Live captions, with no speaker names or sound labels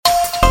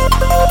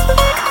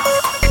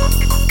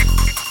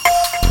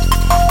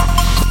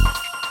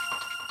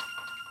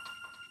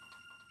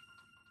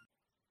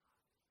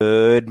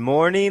Good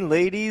morning,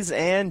 ladies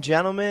and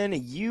gentlemen.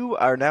 You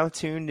are now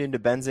tuned into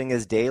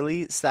Benzinga's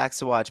Daily Stocks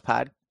to Watch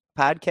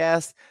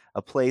podcast,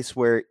 a place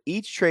where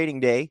each trading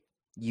day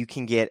you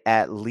can get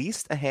at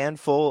least a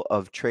handful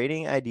of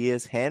trading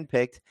ideas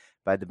handpicked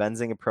by the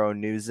Benzinga Pro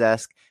News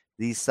Desk.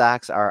 These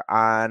stocks are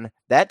on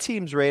that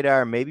team's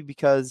radar, maybe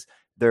because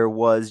there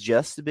was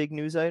just a big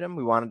news item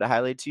we wanted to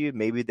highlight to you.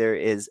 Maybe there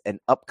is an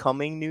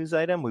upcoming news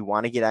item we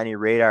want to get on your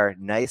radar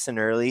nice and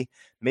early.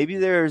 Maybe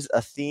there's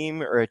a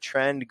theme or a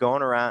trend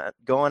going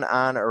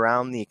on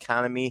around the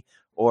economy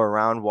or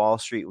around Wall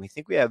Street. We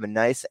think we have a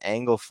nice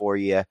angle for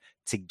you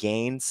to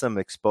gain some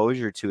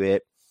exposure to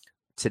it.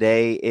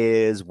 Today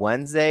is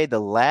Wednesday,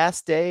 the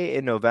last day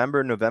in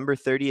November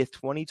 30th,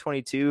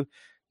 2022.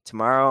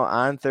 Tomorrow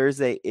on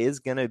Thursday is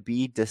going to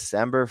be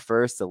December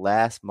 1st, the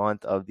last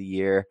month of the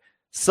year.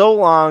 So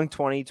long,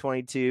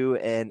 2022,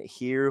 and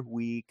here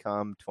we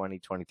come,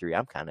 2023.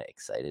 I'm kind of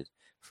excited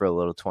for a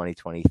little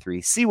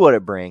 2023. See what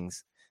it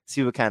brings.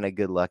 See what kind of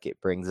good luck it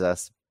brings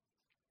us.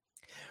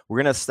 We're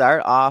going to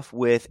start off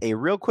with a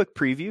real quick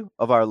preview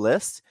of our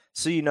list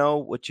so you know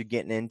what you're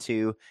getting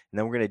into. And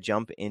then we're going to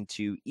jump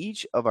into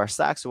each of our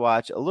stocks to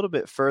watch a little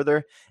bit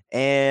further.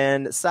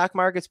 And stock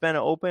market's been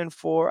open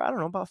for,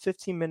 about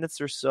 15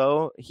 minutes or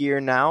so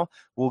here now.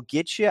 We'll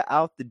get you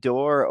out the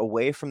door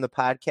away from the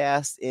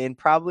podcast in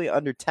probably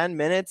under 10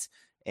 minutes.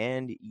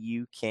 And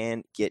you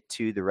can get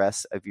to the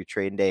rest of your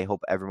trading day.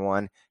 Hope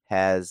everyone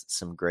has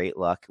some great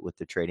luck with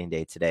the trading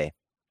day today.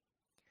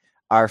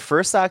 Our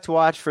first stock to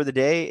watch for the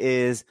day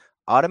is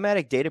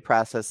Automatic Data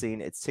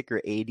Processing. It's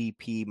ticker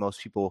ADP.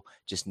 Most people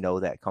just know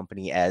that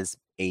company as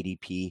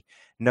ADP.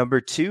 Number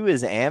 2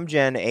 is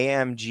Amgen,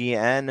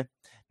 AMGN.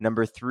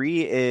 Number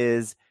 3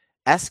 is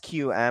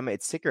SQM.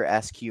 It's ticker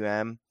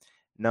SQM.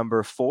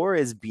 Number 4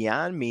 is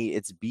Beyond Meat.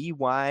 It's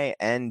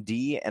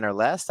BYND. And our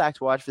last stock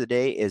to watch for the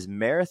day is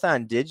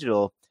Marathon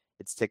Digital.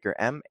 It's ticker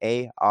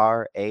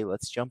MARA.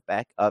 Let's jump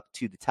back up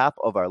to the top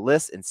of our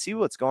list and see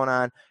what's going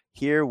on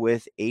here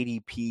with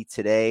ADP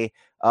today.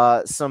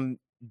 Some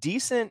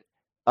decent,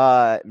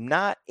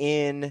 not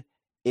in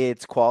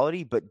its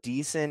quality, but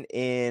decent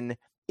in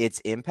its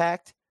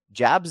impact.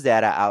 Jobs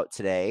data out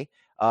today.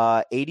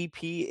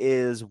 ADP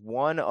is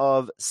one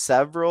of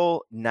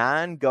several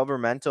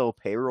non-governmental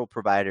payroll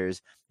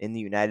providers in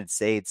the United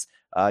States.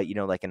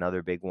 Like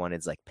another big one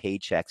is like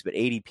Paychex, but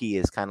ADP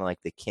is kind of like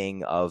the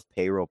king of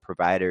payroll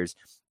providers.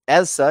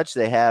 As such,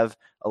 they have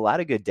a lot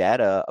of good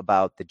data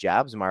about the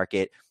jobs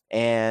market.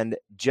 And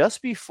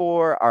just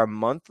before our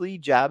monthly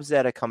jobs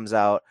data comes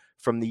out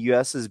from the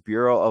U.S.'s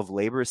Bureau of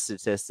Labor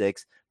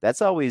Statistics,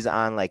 that's always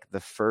on like the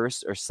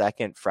first or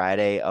second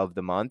Friday of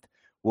the month,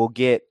 we'll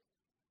get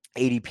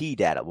ADP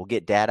data. We'll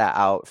get data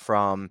out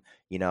from,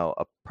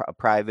 a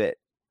private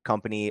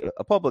company,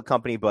 a public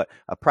company, but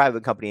a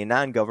private company, a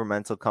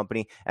non-governmental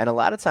company. And a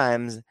lot of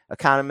times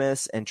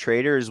economists and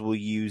traders will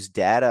use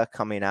data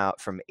coming out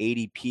from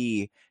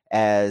ADP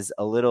as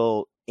a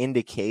little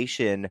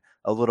indication,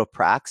 a little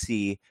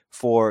proxy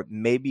for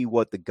maybe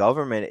what the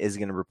government is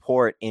going to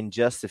report in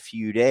just a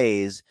few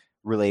days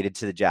related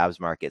to the jobs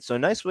market. So a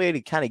nice way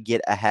to kind of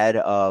get ahead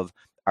of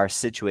our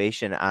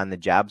situation on the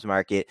jobs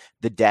market.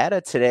 The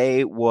data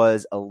today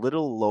was a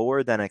little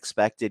lower than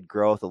expected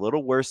growth, a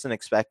little worse than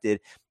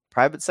expected.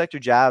 Private sector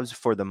jobs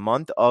for the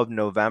month of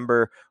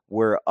November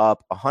were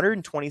up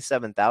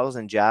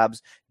 127,000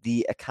 jobs.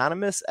 The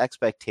economist's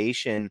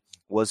expectation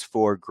was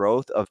for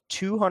growth of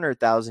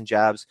 200,000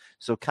 jobs.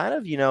 So kind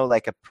of,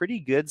 like a pretty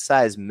good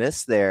size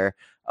miss there.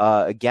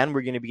 Again,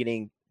 we're going to be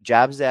getting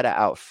jobs data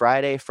out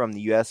Friday from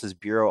the U.S.'s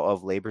Bureau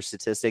of Labor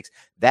Statistics.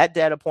 That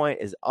data point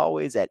is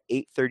always at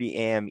 8:30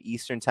 a.m.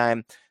 Eastern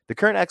time. The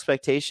current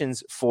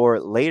expectations for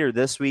later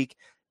this week,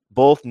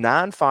 both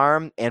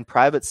non-farm and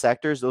private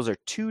sectors, those are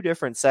two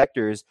different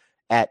sectors,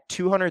 at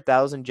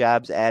 200,000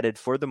 jobs added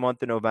for the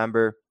month of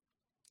November.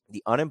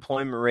 The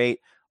unemployment rate,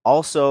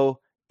 also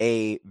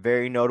a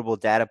very notable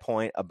data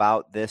point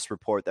about this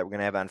report that we're going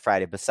to have on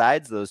Friday,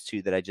 besides those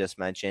two that I just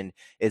mentioned,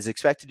 is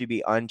expected to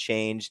be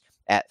unchanged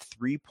at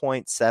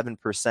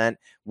 3.7%.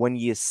 When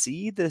you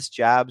see this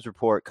jobs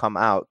report come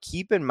out,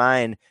 keep in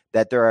mind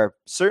that there are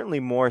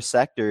certainly more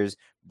sectors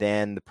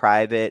than the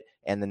private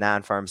and the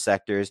non-farm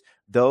sectors.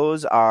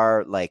 Those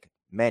are like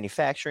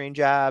manufacturing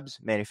jobs,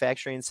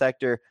 manufacturing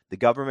sector, the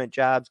government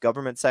jobs,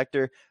 government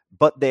sector,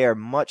 but they are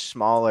much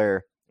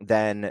smaller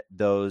than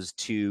those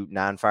two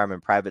non-farm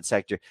and private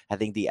sector. I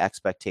think the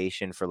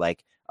expectation for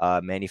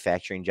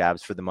manufacturing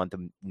jobs for the month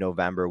of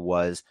November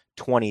was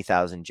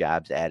 20,000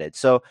 jobs added.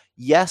 So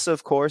yes,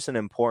 of course, an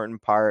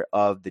important part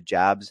of the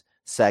jobs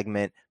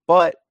segment,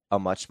 but a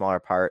much smaller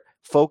part.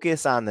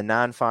 Focus on the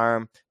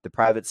non-farm, the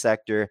private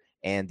sector,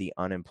 and the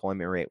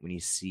unemployment rate when you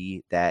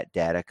see that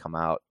data come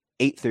out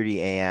 8:30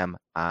 a.m.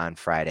 on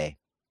Friday.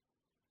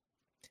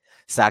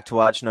 Stock to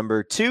watch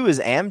number 2 is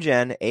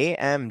Amgen,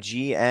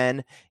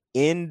 AMGN.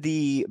 In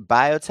the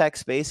biotech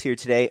space here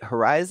today,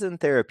 Horizon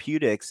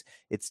Therapeutics,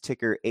 its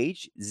ticker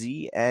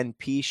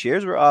HZNP.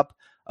 Shares were up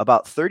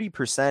about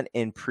 30%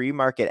 in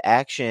pre-market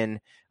action.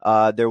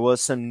 There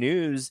was some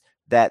news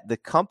that the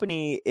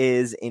company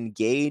is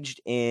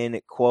engaged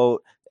in,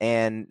 quote,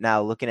 and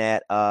now looking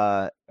at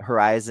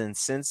Horizon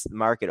since the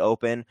market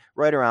open,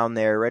 right around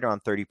there, right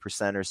around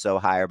 30% or so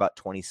higher, about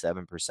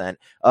 27%.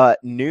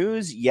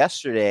 News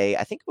yesterday,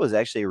 I think it was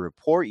actually a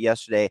report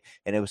yesterday,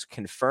 and it was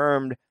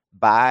confirmed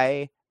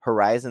by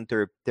Horizon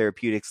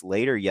Therapeutics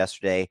later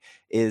yesterday,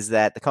 is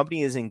that the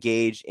company is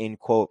engaged in,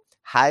 quote,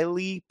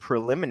 highly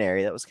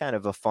preliminary. That was kind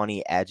of a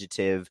funny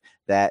adjective,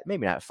 that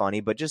maybe not funny,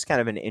 but just kind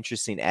of an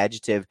interesting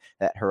adjective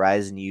that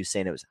Horizon used,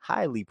 saying it was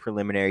highly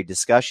preliminary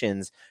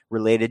discussions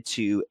related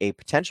to a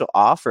potential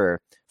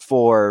offer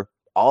for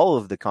all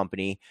of the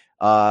company.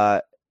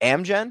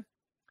 Amgen,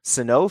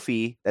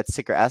 Sanofi, that's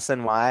ticker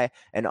SNY,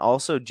 and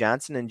also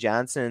Johnson &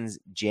 Johnson's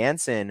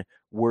Janssen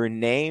were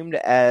named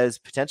as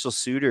potential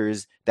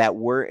suitors that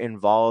were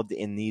involved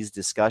in these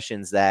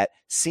discussions that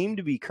seem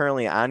to be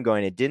currently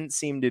ongoing. It didn't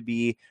seem to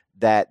be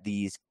that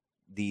these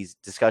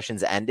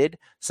discussions ended.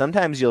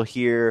 Sometimes you'll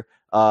hear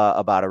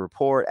about a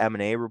report,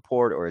 M&A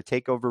report, or a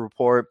takeover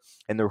report,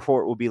 and the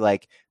report will be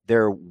like,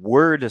 there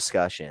were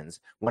discussions.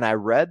 When I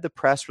read the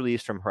press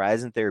release from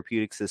Horizon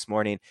Therapeutics this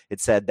morning, it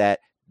said that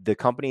the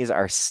companies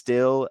are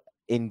still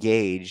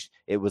engaged.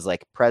 It was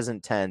like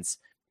present tense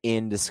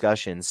in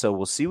discussion. So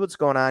we'll see what's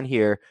going on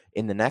here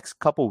in the next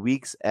couple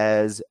weeks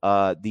as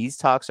these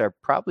talks are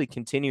probably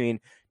continuing.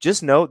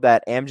 Just note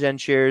that Amgen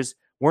shares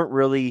weren't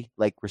really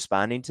like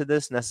responding to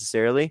this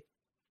necessarily.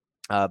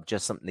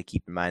 Just something to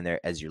keep in mind there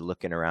as you're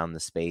looking around the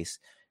space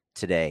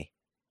today.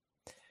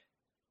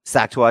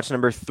 Stock to watch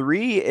number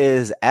 3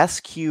 is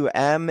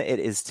SQM. It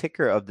is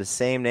ticker of the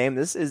same name.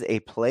 This is a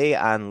play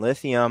on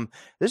lithium.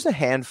 There's a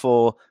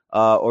handful,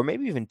 or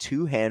maybe even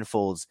 2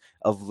 handfuls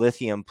of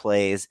lithium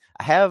plays.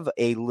 I have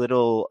a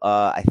little,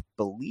 I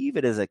believe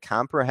it is a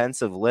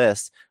comprehensive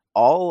list.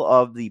 All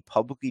of the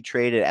publicly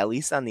traded, at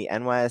least on the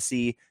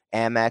NYSE,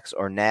 Amex,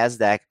 or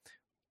NASDAQ,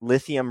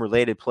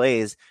 lithium-related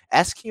plays.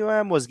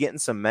 SQM was getting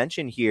some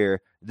mention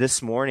here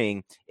this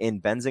morning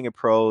in Benzinga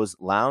Pro's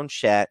lounge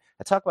chat.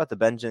 I talk about the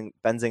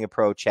Benzinga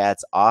Pro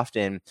chats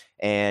often,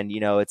 and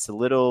it's a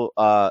little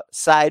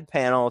side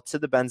panel to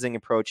the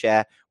Benzinga Pro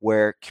chat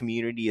where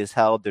community is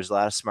held. There's a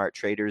lot of smart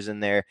traders in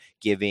there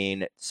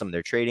giving some of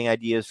their trading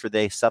ideas for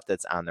the stuff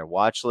that's on their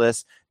watch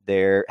list.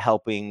 They're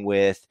helping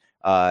with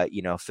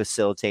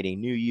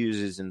facilitating new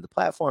users in the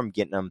platform,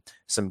 getting them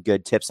some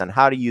good tips on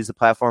how to use the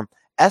platform.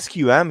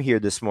 SQM here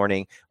this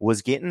morning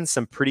was getting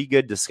some pretty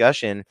good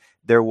discussion.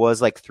 There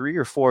was like 3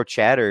 or 4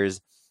 chatters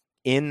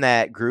in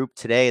that group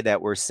today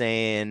that were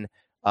saying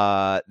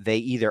they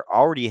either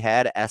already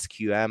had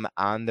SQM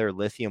on their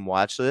lithium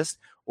watch list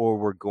or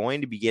were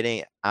going to be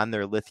getting on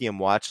their lithium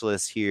watch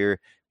list here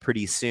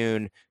pretty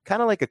soon.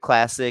 Kind of like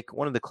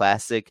one of the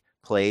classic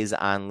plays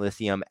on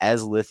lithium,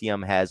 as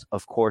lithium has,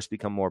 of course,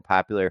 become more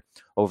popular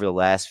over the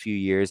last few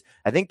years.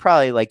 I think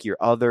probably like your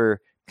other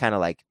kind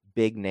of like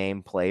big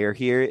name player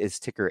here is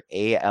ticker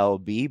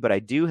ALB, but I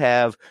do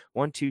have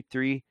 1, 2,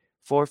 3,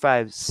 4,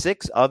 5,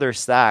 6 other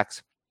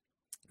stocks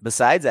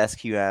besides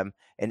SQM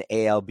and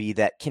ALB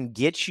that can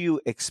get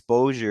you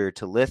exposure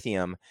to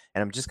lithium.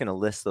 And I'm just going to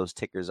list those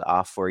tickers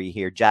off for you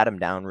here. Jot them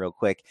down real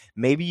quick.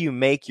 Maybe you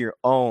make your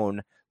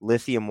own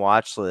lithium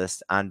watch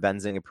list on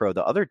Benzinga Pro.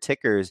 The other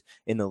tickers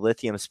in the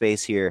lithium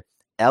space here: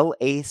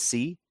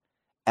 LAC,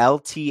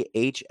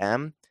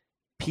 LTHM,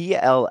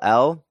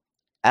 PLL,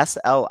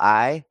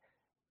 SLI,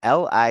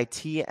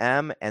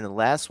 LITM, and the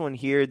last one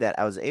here that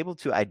I was able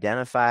to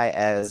identify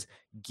as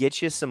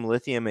get you some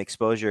lithium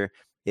exposure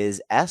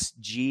is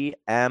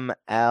SGML.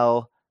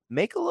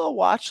 Make a little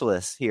watch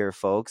list here,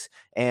 folks.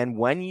 And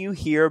when you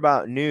hear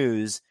about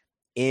news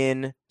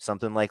in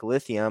something like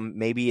lithium,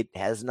 maybe it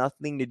has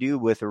nothing to do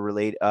with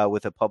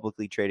a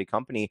publicly traded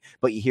company,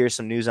 but you hear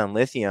some news on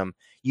lithium,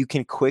 you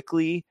can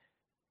quickly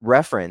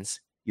reference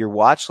your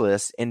watch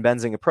list in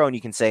Benzinga Pro, and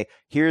you can say,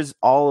 here's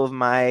all of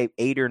my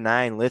 8 or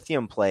 9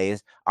 lithium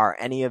plays. Are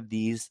any of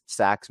these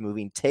stocks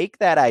moving? Take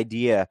that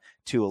idea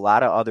to a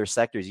lot of other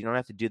sectors. You don't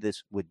have to do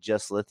this with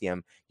just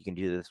lithium. You can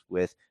do this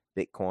with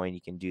Bitcoin.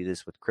 You can do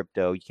this with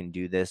crypto. You can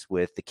do this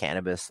with the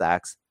cannabis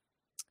stocks,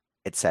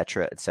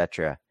 etc.,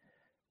 etc.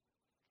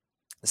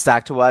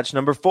 Stock to watch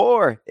number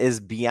 4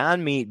 is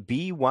Beyond Meat,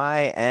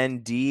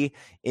 BYND.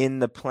 In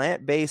the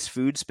plant-based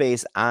food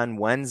space on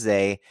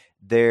Wednesday,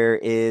 there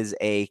is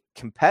a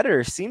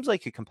competitor, seems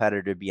like a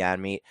competitor to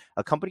Beyond Meat,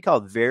 a company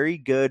called Very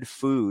Good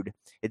Food.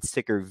 It's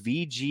ticker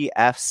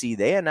VGFC.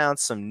 They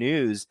announced some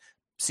news,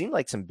 seemed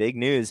like some big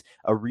news,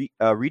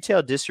 a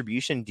retail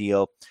distribution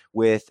deal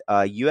with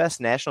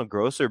U.S. national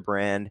grocer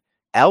brand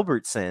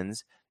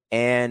Albertsons.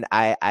 And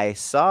I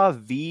saw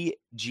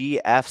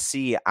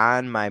VGFC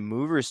on my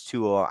movers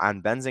tool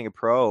on Benzinga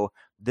Pro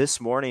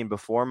this morning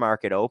before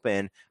market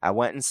open. I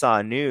went and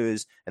saw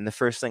news, and the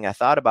first thing I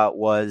thought about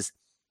was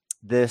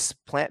this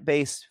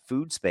plant-based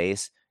food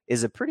space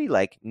is a pretty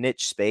like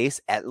niche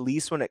space, at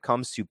least when it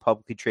comes to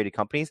publicly traded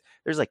companies.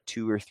 There's like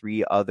 2 or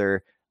 3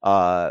 other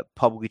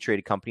publicly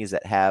traded companies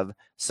that have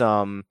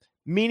some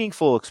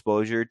meaningful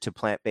exposure to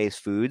plant-based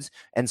foods.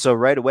 And so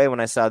right away when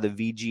I saw the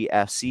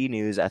VGFC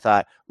news, I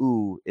thought,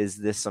 ooh, is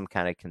this some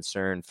kind of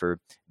concern for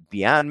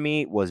Beyond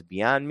Meat? Was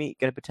Beyond Meat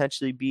going to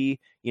potentially be,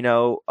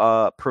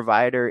 a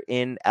provider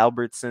in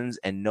Albertsons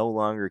and no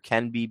longer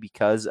can be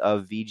because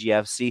of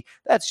VGFC?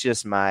 That's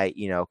just my,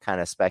 kind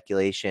of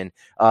speculation.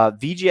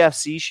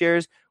 VGFC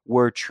shares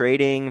were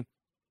trading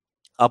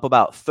up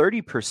about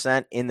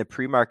 30% in the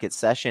pre-market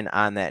session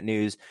on that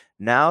news.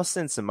 Now,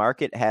 since the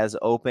market has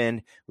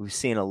opened, we've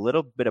seen a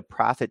little bit of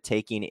profit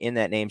taking in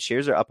that name.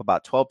 Shares are up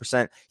about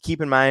 12%.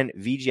 Keep in mind,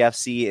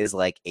 VGFC is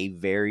like a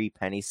very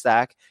penny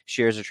stock.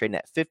 Shares are trading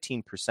at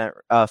 15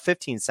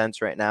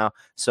 cents right now.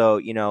 So,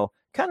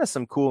 kind of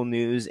some cool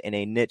news in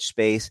a niche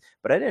space,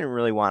 but I didn't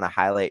really want to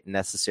highlight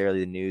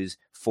necessarily the news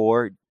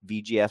for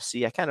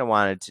VGFC. I kind of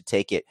wanted to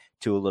take it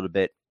to a little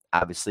bit,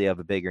 obviously, of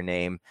a bigger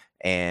name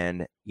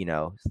and,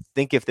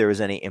 think if there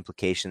was any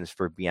implications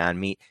for Beyond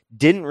Meat.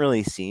 Didn't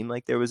really seem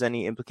like there was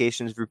any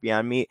implications for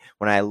Beyond Meat.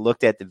 When I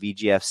looked at the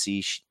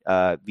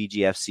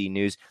VGFC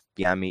news,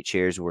 Beyond Meat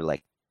shares were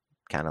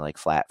kind of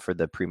flat for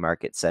the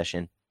pre-market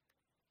session.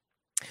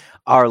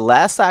 Our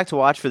last stock to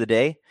watch for the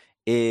day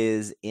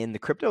is in the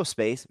crypto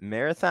space,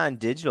 Marathon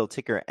Digital,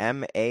 ticker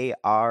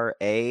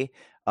MARA.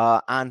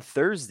 On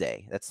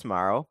Thursday, that's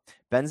tomorrow,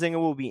 Benzinga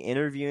will be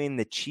interviewing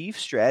the chief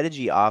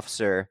strategy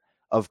officer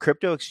of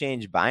crypto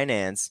exchange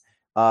Binance.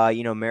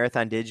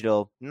 Marathon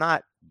Digital,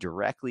 not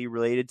directly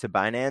related to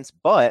Binance,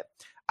 but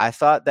I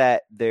thought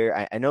that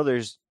I know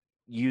there's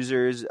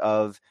users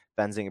of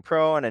Benzinga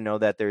Pro, and I know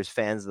that there's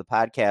fans of the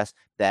podcast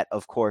that,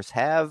 of course,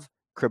 have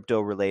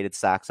crypto-related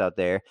stocks out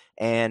there.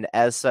 And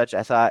as such,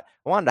 I thought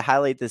I wanted to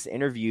highlight this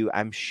interview.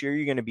 I'm sure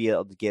you're going to be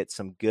able to get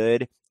some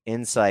good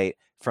insight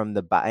from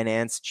the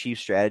Binance chief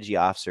strategy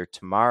officer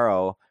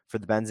tomorrow for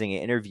the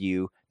Benzinga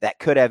interview that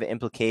could have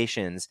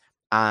implications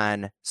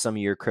on some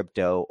of your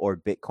crypto or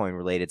Bitcoin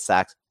related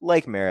stocks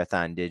like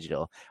Marathon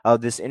Digital.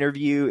 This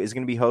interview is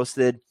going to be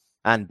hosted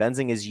on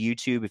Benzinga's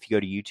YouTube. If you go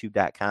to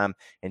youtube.com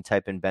and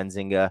type in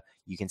Benzinga,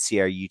 you can see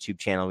our YouTube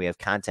channel. We have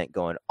content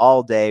going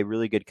all day,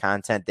 really good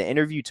content. The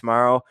interview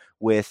tomorrow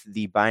with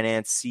the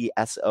Binance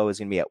CSO is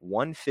going to be at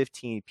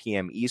 1:15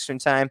 p.m. Eastern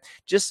time.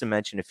 Just to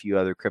mention a few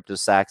other crypto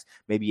stocks,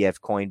 maybe you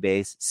have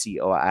Coinbase,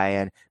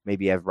 COIN,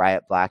 maybe you have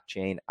Riot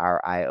Blockchain,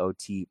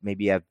 RIOT,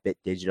 maybe you have Bit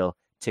Digital,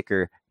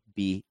 ticker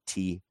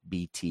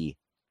BTBT.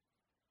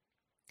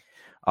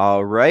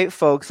 All right,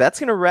 folks, that's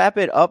going to wrap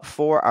it up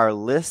for our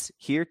list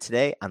here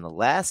today on the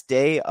last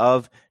day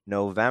of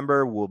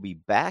November. We'll be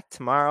back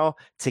tomorrow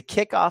to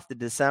kick off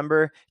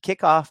the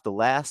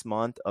last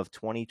month of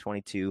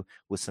 2022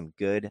 with some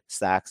good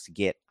stocks to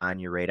get on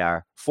your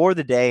radar for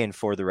the day and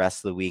for the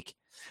rest of the week.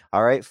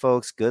 All right,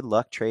 folks, good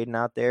luck trading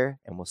out there,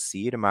 and we'll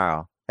see you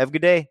tomorrow. Have a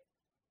good day.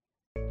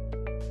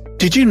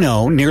 Did you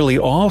know nearly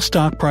all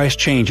stock price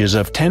changes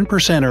of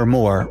 10% or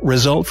more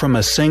result from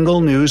a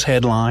single news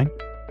headline?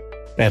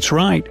 That's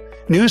right.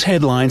 News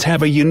headlines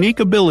have a unique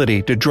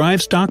ability to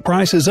drive stock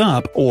prices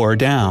up or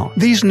down.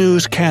 These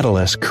news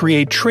catalysts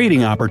create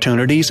trading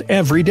opportunities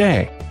every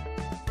day.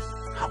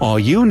 All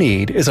you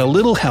need is a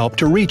little help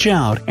to reach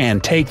out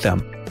and take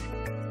them.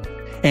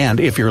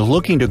 And if you're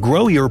looking to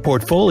grow your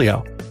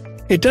portfolio,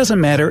 it doesn't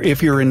matter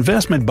if your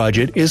investment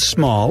budget is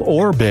small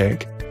or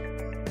big.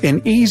 An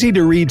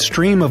easy-to-read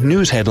stream of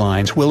news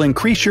headlines will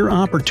increase your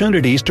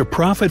opportunities to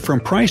profit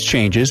from price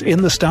changes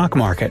in the stock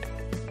market,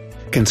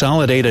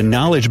 consolidate a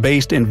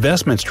knowledge-based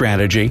investment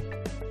strategy,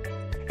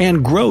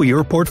 and grow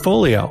your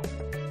portfolio.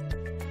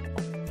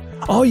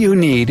 All you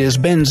need is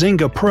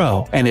Benzinga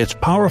Pro and its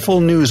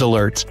powerful news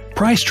alerts,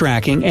 price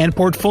tracking, and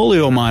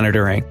portfolio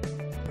monitoring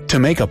to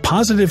make a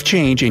positive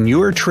change in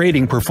your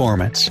trading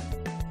performance.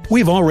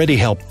 We've already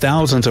helped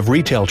thousands of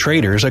retail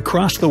traders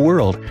across the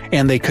world,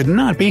 and they could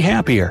not be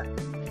happier.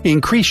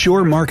 Increase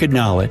your market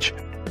knowledge,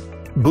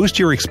 boost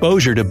your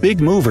exposure to big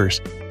movers,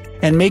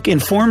 and make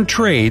informed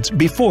trades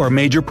before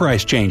major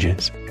price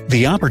changes.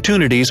 The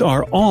opportunities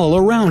are all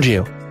around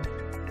you.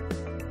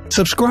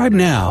 Subscribe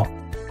now,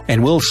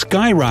 and we'll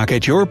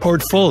skyrocket your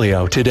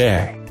portfolio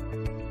today.